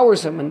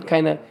overpowers him and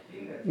kind of,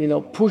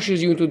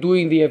 pushes you into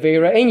doing the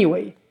Aveira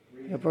anyway.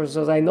 The person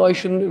says, I know I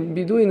shouldn't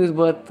be doing this,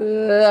 but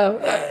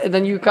and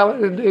then you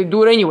come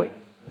do it anyway.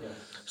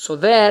 So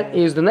that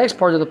is the next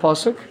part of the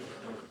pasuk,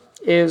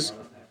 is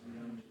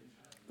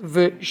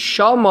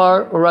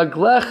V'shamar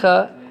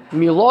raglecha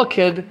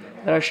miloked,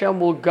 that Hashem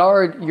will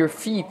guard your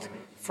feet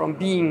from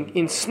being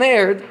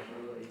ensnared.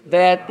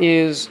 That's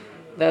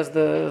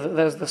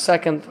the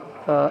second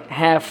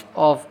half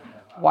of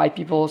why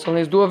people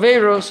sometimes do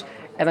Aveiros,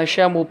 and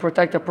Hashem will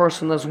protect a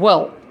person as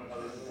well.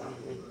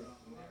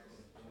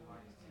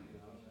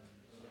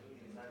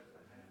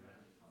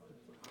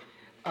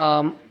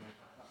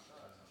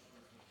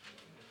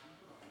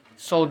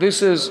 So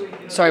this is,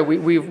 sorry,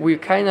 we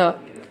kind of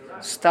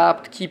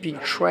stopped keeping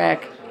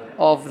track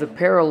of the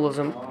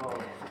parallelism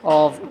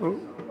of,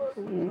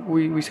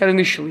 we said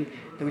initially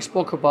that we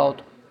spoke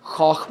about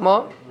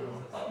Chochmah,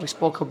 we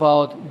spoke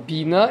about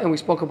Bina, and we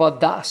spoke about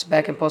Das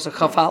back in Pasuk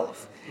Chaf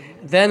Aleph.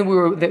 Then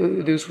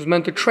this was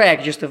meant to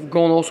track, just that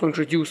Gon also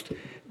introduced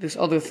this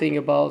other thing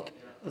about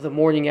the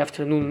morning,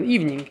 afternoon, and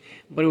evening,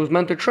 but it was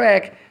meant to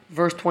track.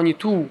 Verse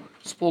 22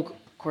 spoke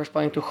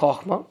corresponding to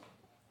Chochmah,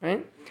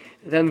 right?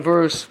 Then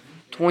verse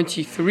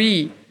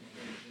 23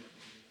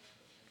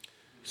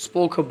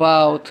 spoke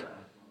about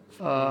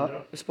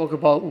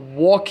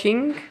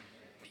walking,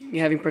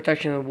 having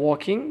protection and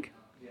walking.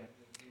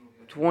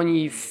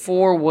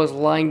 24 was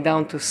lying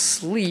down to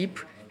sleep.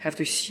 Have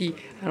to see,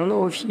 I don't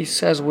know if he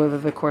says whether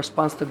that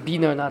corresponds to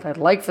Bina or not. I'd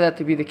like for that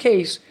to be the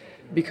case,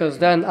 because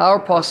then our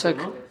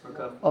pasuk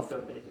of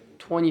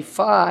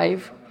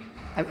 25,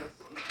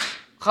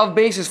 Chav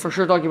Beis is for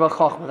sure talking about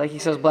Chochmah, like he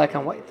says black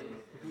and white.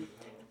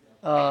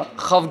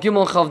 Chav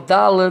Gimel, Chav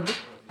Daled,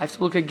 I have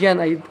to look again.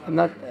 I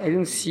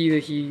didn't see that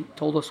he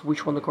told us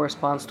which one it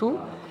corresponds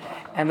to.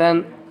 And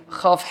then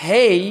Chav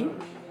Hey,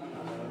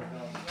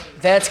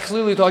 that's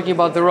clearly talking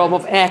about the realm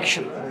of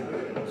action.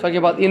 Talking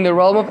about in the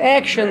realm of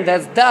action,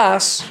 that's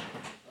Das,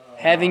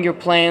 having your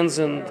plans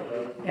and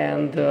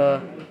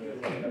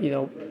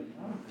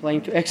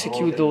planning to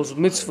execute those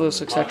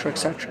mitzvahs, etc.,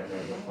 etc.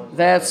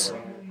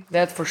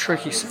 That for sure,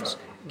 he says.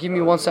 Give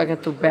me 1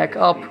 second to back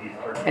up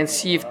and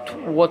see if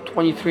what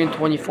 23 and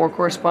 24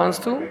 corresponds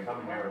to.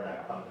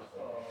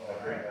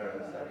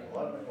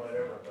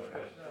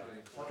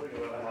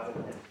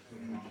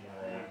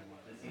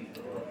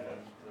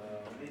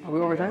 Are we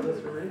over time?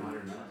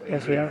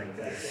 Yes, we are.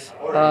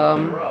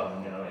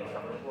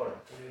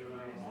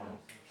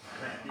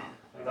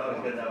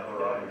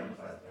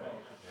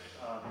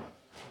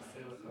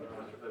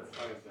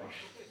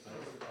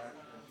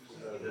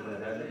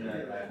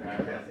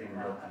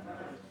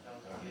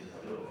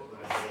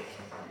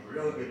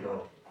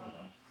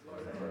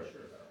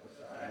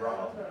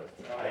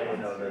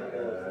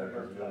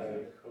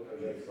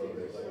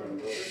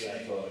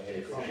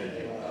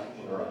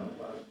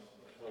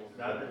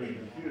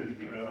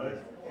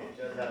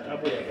 I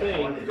would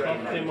think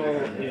optimal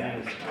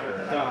is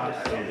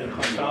Das and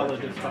Chazal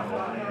is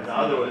Das. The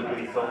other would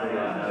be solely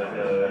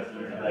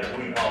on like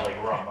we call like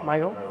Rama.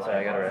 Michael? Sorry,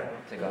 I gotta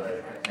take off.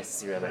 Nice to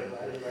see you, Rabbi.